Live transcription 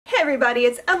everybody,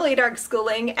 it's Emily Dark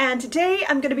Schooling, and today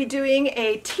I'm going to be doing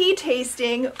a tea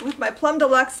tasting with my Plum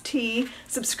Deluxe tea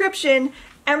subscription,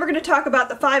 and we're going to talk about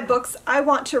the 5 books I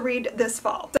want to read this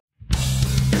fall.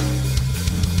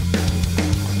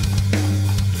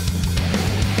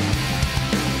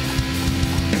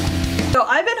 So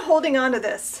I've been holding on to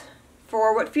this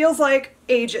for what feels like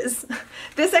ages.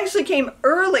 This actually came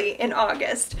early in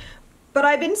August, but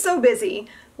I've been so busy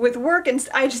with work and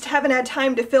I just haven't had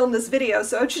time to film this video,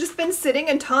 so it's just been sitting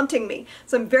and taunting me.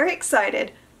 So I'm very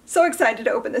excited, so excited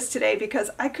to open this today because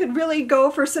I could really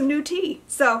go for some new tea.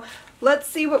 So let's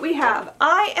see what we have.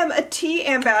 I am a tea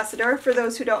ambassador, for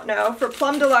those who don't know, for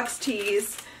Plum Deluxe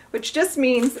Teas, which just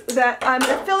means that I'm an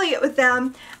affiliate with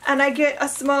them and I get a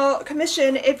small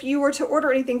commission if you were to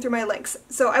order anything through my links.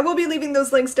 So I will be leaving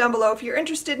those links down below if you're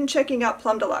interested in checking out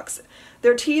Plum Deluxe.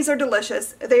 Their teas are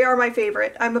delicious. They are my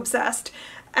favorite. I'm obsessed.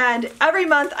 And every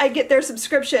month I get their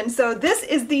subscription. So this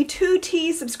is the 2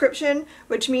 tea subscription,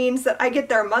 which means that I get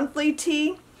their monthly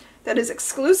tea that is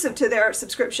exclusive to their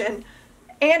subscription,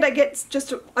 and I get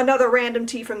just another random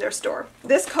tea from their store.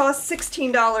 This costs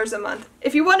 $16 a month.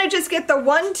 If you want to just get the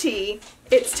 1 tea,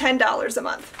 it's $10 a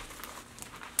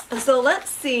month. So let's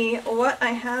see what I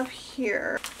have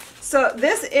here. So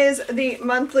this is the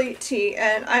monthly tea,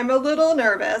 and I'm a little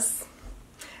nervous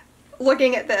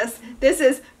looking at this. This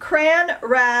is Cran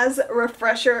Raz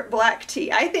Refresher Black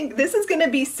Tea. I think this is going to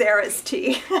be Sarah's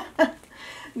tea.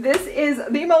 This is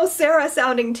the most Sarah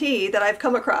sounding tea that I've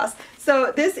come across.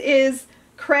 So this is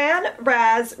Cran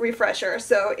Raz Refresher.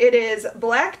 So it is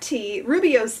black tea,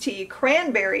 Rubio's tea,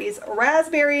 cranberries,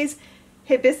 raspberries,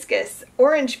 hibiscus,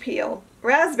 orange peel,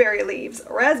 raspberry leaves,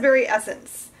 raspberry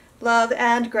essence, love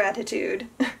and gratitude.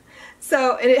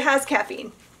 So, and it has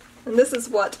caffeine. And this is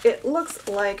what it looks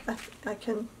like.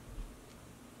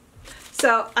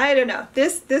 So, I don't know.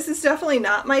 This is definitely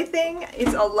not my thing.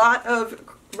 It's a lot of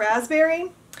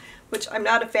raspberry, which I'm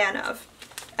not a fan of.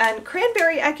 And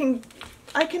cranberry, I can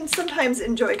sometimes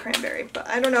enjoy cranberry, but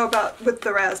I don't know about with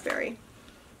the raspberry.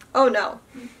 Oh no.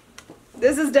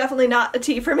 This is definitely not a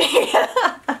tea for me.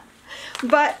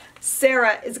 But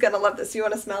Sarah is gonna love this. You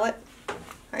wanna smell it?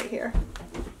 Right here.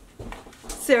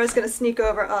 Sarah's going to sneak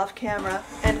over off camera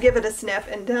and give it a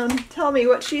sniff and tell me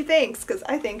what she thinks, because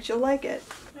I think she'll like it.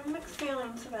 I have mixed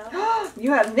feelings about it.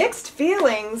 You have mixed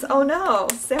feelings? Oh no,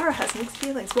 Sarah has mixed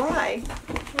feelings. Why?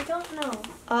 I don't know.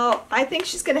 Oh, I think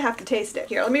she's going to have to taste it.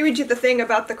 Here, let me read you the thing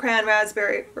about the Cran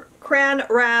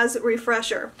Raz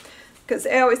Refresher, because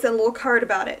they always send a little card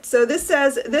about it. So this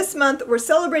says, this month we're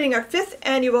celebrating our 5th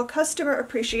annual Customer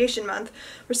Appreciation Month.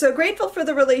 We're so grateful for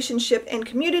the relationship and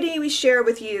community we share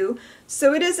with you,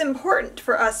 so it is important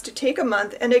for us to take a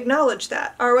month and acknowledge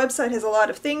that. Our website has a lot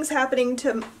of things happening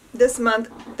this month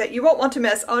that you won't want to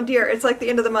miss. Oh dear, it's like the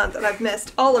end of the month and I've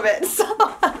missed all of it, so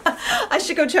I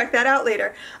should go check that out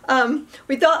later.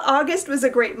 We thought August was a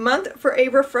great month for a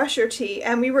refresher tea,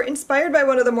 and we were inspired by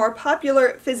one of the more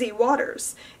popular fizzy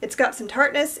waters. It's got some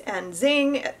tartness and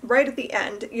zing right at the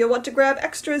end. You'll want to grab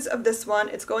extras of this one.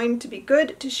 It's going to be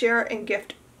good to share and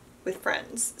gift with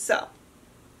friends. So,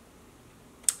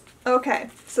 okay,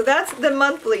 so that's the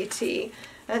monthly tea.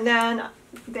 And then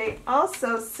they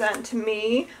also sent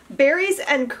me berries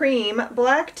and cream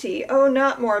black tea. Oh,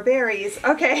 not more berries.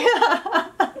 Okay.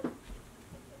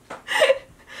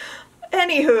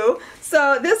 Anywho,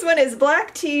 so this one is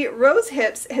black tea, rose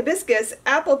hips, hibiscus,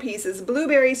 apple pieces,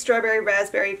 blueberry, strawberry,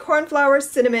 raspberry, cornflower,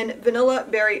 cinnamon, vanilla,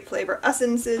 berry flavor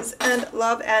essences, and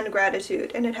love and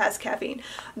gratitude. And it has caffeine.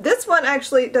 This one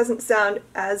actually doesn't sound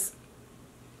as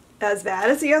bad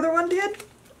as the other one did.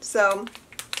 So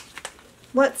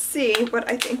let's see what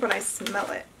I think when I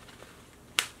smell it.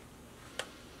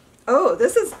 Oh,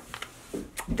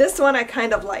 this one I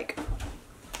kind of like.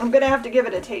 I'm gonna have to give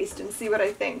it a taste and see what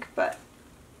I think, but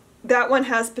that one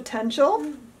has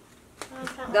potential,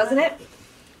 doesn't it?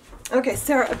 Okay,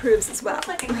 Sarah approves as well. It's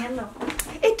like a candle.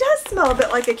 It does smell a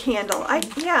bit like a candle.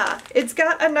 Yeah, it's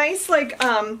got a nice like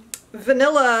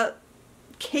vanilla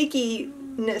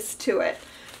cakiness to it.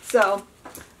 So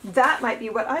that might be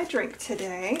what I drink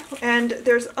today. And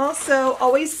there's also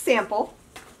always sample.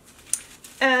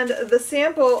 And the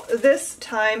sample this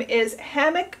time is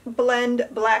Hammock Blend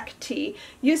Black Tea.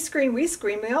 You scream, we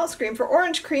scream, we all scream for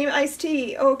orange cream iced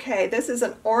tea. Okay, this is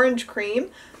an orange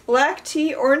cream. Black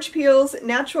tea, orange peels,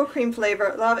 natural cream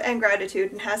flavor, love and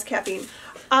gratitude, and has caffeine.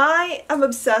 I am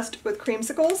obsessed with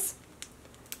creamsicles.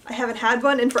 I haven't had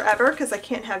one in forever because I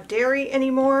can't have dairy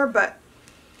anymore, but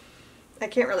I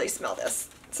can't really smell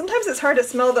this. Sometimes it's hard to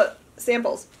smell the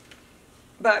samples,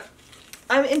 but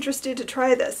I'm interested to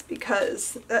try this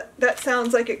because that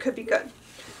sounds like it could be good.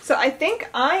 So I think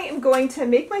I am going to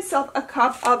make myself a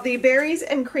cup of the berries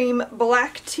and cream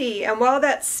black tea, and while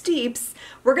that steeps,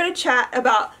 we're going to chat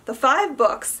about the 5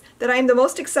 books that I'm the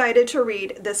most excited to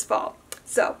read this fall.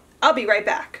 So I'll be right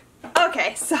back.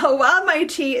 Okay, so while my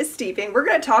tea is steeping, we're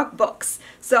going to talk books.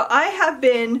 So I have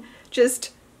been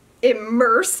just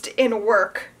immersed in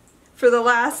work for the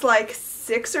last like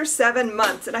 6 or 7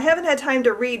 months, and I haven't had time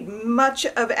to read much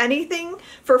of anything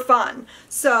for fun.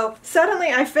 So suddenly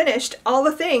I finished all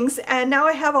the things, and now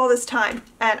I have all this time,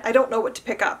 and I don't know what to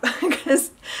pick up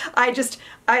because I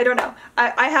don't know.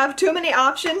 I have too many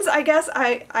options, I guess.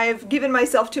 I've given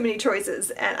myself too many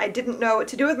choices, and I didn't know what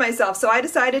to do with myself. So I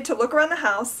decided to look around the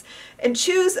house and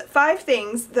choose 5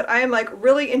 things that I am like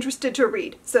really interested to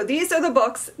read. So these are the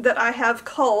books that I have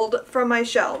culled from my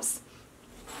shelves.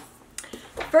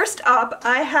 First up,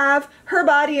 I have Her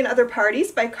Body and Other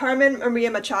Parties by Carmen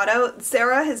Maria Machado.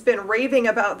 Sarah has been raving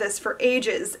about this for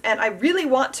ages, and I really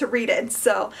want to read it,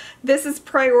 so this is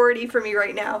priority for me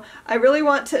right now. I really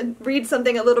want to read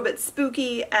something a little bit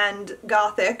spooky and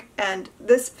gothic, and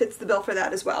this fits the bill for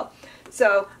that as well.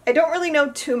 So I don't really know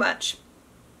too much,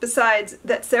 besides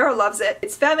that Sarah loves it.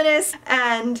 It's feminist,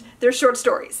 and they're short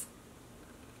stories.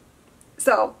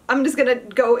 So I'm just gonna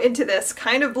go into this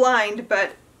kind of blind,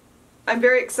 but I'm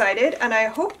very excited, and I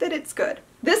hope that it's good.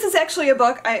 This is actually a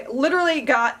book I literally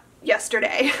got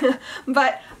yesterday,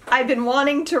 but I've been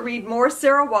wanting to read more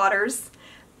Sarah Waters,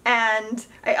 and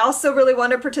I also really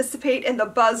want to participate in the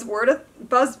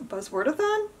Buzzwordathon?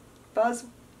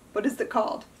 What is it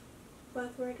called?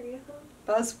 Buzzword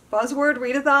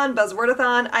readathon?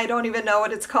 Buzzwordathon, I don't even know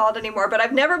what it's called anymore, but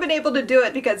I've never been able to do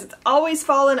it because it's always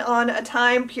fallen on a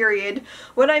time period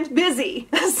when I'm busy.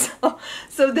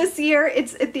 So this year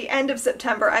it's at the end of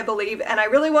September, I believe, and I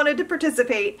really wanted to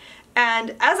participate.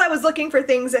 And as I was looking for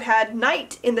things that had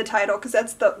night in the title, because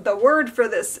that's the word for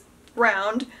this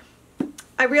round,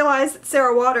 I realized that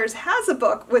Sarah Waters has a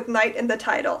book with night in the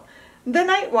title, The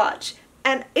Night Watch.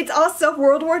 And it's also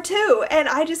World War II, and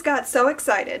I just got so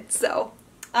excited. So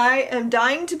I am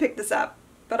dying to pick this up,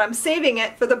 but I'm saving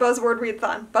it for the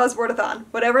Buzzwordathon,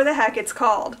 whatever the heck it's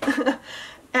called.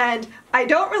 And I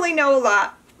don't really know a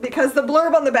lot because the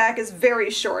blurb on the back is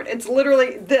very short. It's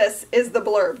literally, this is the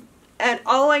blurb. And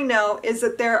all I know is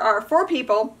that there are 4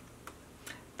 people,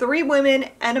 3 women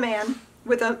and a man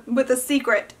with a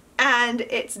secret, and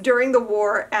it's during the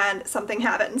war and something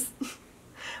happens.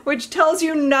 Which tells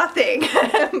you nothing,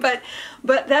 but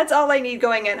that's all I need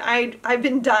going in. I've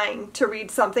been dying to read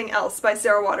something else by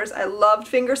Sarah Waters. I loved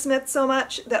Fingersmith so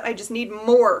much that I just need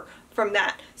more from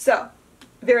that. So,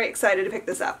 very excited to pick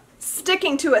this up.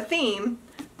 Sticking to a theme,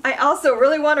 I also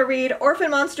really want to read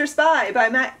Orphan Monster Spy by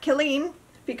Matt Killeen,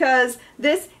 because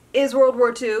this is World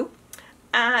War II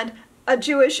and a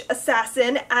Jewish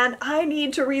assassin, and I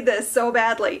need to read this so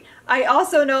badly. I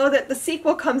also know that the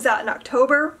sequel comes out in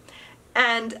October,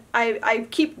 and I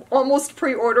keep almost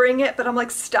pre-ordering it, but I'm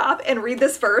like, stop and read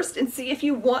this first and see if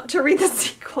you want to read the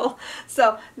sequel.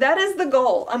 So that is the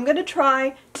goal. I'm going to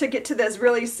try to get to this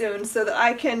really soon so that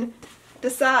I can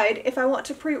decide if I want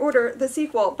to pre-order the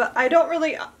sequel, but I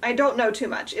don't know too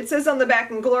much. It says on the back,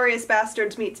 Inglourious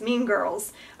Bastards meets Mean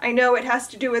Girls. I know it has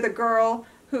to do with a girl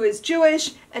who is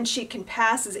Jewish, and she can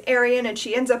pass as Aryan, and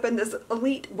she ends up in this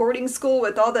elite boarding school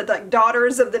with all the like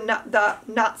daughters of the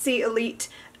Nazi elite,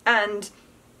 and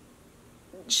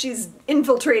she's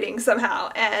infiltrating somehow,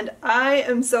 and I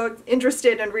am so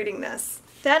interested in reading this.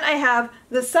 Then I have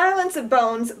The Silence of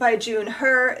Bones by June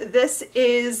Her. This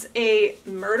is a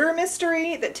murder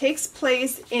mystery that takes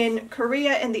place in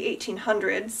Korea in the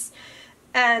 1800s,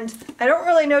 and I don't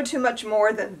really know too much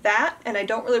more than that, and I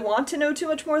don't really want to know too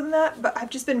much more than that, but I've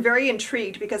just been very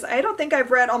intrigued because I don't think I've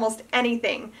read almost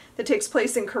anything that takes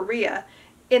place in Korea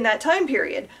in that time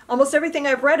period. Almost everything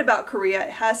I've read about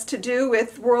Korea has to do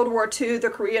with World War II, the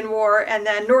Korean War, and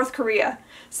then North Korea.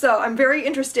 So I'm very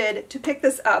interested to pick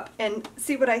this up and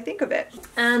see what I think of it.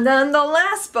 And then the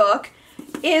last book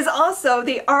is also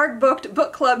the ARG Booked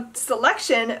Book Club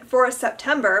selection for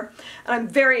September, and I'm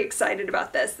very excited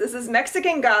about this. This is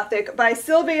Mexican Gothic by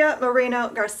Silvia Moreno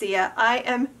Garcia. I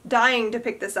am dying to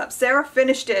pick this up. Sarah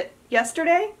finished it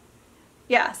yesterday?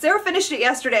 Yeah, Sarah finished it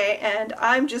yesterday, and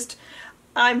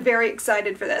I'm very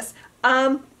excited for this.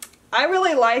 I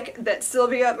really like that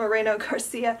Silvia Moreno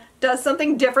Garcia does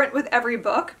something different with every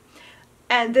book,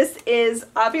 and this is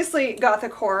obviously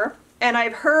Gothic horror, and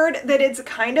I've heard that it's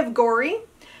kind of gory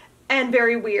and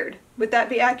very weird. Would that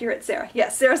be accurate, Sarah?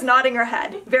 Yes, Sarah's nodding her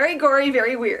head. Very gory,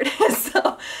 very weird.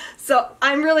 So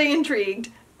I'm really intrigued,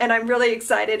 and I'm really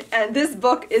excited, and this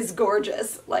book is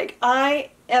gorgeous. Like,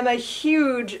 I am a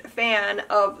huge fan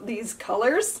of these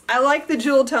colors. I like the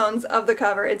jewel tones of the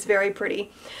cover. It's very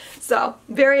pretty. So,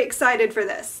 very excited for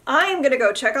this. I am gonna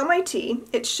go check on my tea.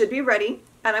 It should be ready,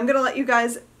 and I'm gonna let you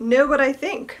guys know what I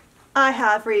think. I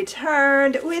have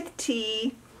returned with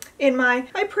tea in my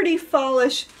pretty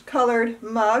fallish colored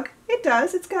mug. It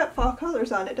does. It's got fall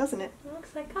colors on it, doesn't it? It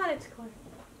looks like cottage core.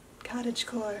 Cottage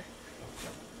core.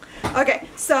 Okay,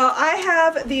 so I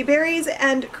have the berries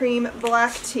and cream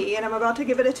black tea, and I'm about to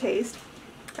give it a taste.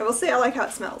 I will say I like how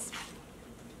it smells.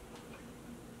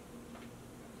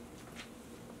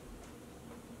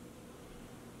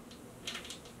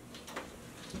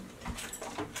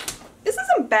 This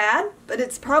isn't bad, but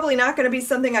it's probably not going to be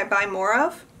something I buy more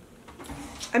of.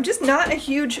 I'm just not a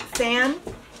huge fan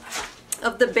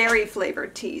of the berry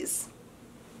flavored teas.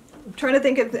 I'm trying to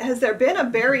think of, has there been a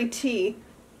berry tea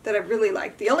that I really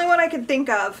like? The only one I can think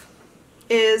of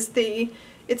is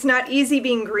It's Not Easy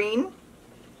Being Green.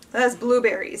 That has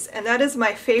blueberries, and that is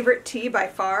my favorite tea by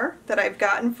far that I've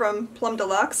gotten from Plum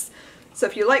Deluxe. So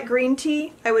if you like green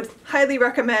tea, I would highly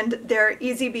recommend their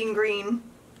Easy Being Green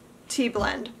tea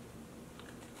blend.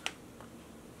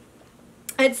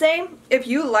 I'd say if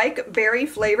you like berry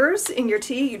flavors in your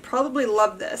tea, you'd probably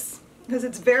love this because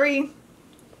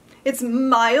it's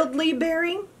mildly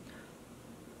berry,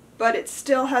 but it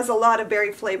still has a lot of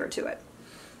berry flavor to it.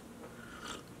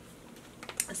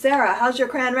 Sarah, how's your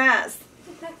cran raz?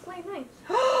 It's actually nice.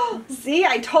 See,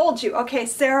 I told you. Okay,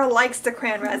 Sarah likes the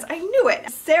cran raz. I knew it.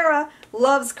 Sarah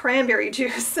loves cranberry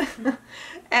juice.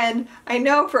 And I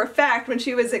know for a fact when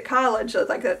she was at college,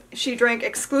 she drank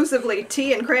exclusively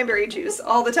tea and cranberry juice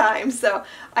all the time. So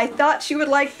I thought she would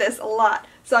like this a lot.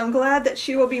 So I'm glad that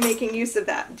she will be making use of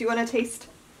that. Do you want to taste?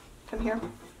 Come here.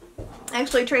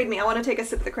 Actually, trade me. I want to take a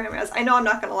sip of the cran raz. I know I'm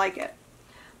not going to like it,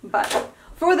 but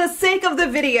for the sake of the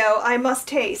video, I must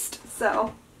taste.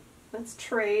 So let's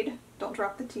trade. Don't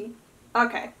drop the tea.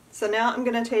 Okay, so now I'm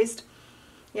going to taste.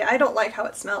 Yeah, I don't like how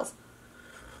it smells.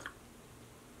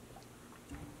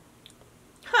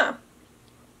 Huh.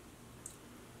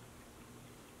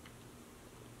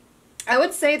 I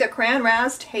would say the cran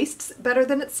raz tastes better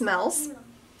than it smells,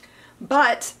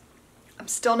 but I'm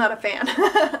still not a fan.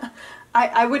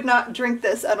 I would not drink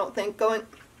this, I don't think.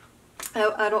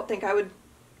 I don't think I would.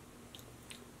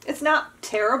 It's not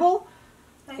terrible.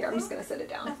 Here, I'm just going to set it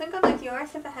down. I think I'd like yours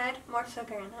if it had more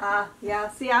sugar in it. Yeah.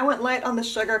 See, I went light on the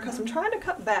sugar because I'm trying to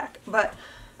cut back, but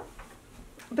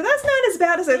that's not as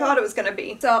bad as I thought it was going to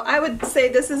be. So I would say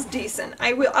this is decent.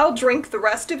 I'll drink the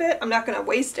rest of it. I'm not going to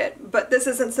waste it, but this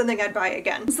isn't something I'd buy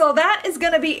again. So that is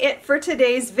going to be it for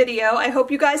today's video. I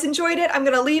hope you guys enjoyed it. I'm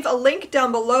going to leave a link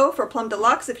down below for Plum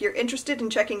Deluxe if you're interested in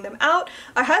checking them out.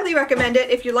 I highly recommend it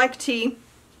if you like tea,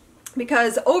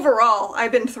 because overall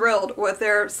I've been thrilled with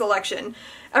their selection.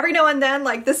 Every now and then,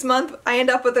 like this month, I end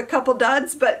up with a couple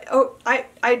duds, but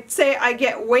I'd say I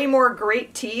get way more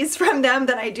great teas from them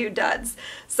than I do duds.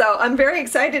 So I'm very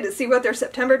excited to see what their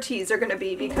September teas are going to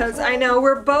be, because I know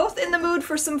we're both in the mood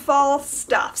for some fall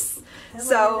stuffs.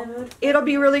 So it'll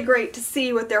be really great to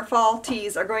see what their fall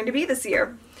teas are going to be this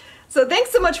year. So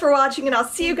thanks so much for watching, and I'll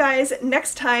see you guys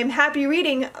next time. Happy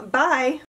reading. Bye!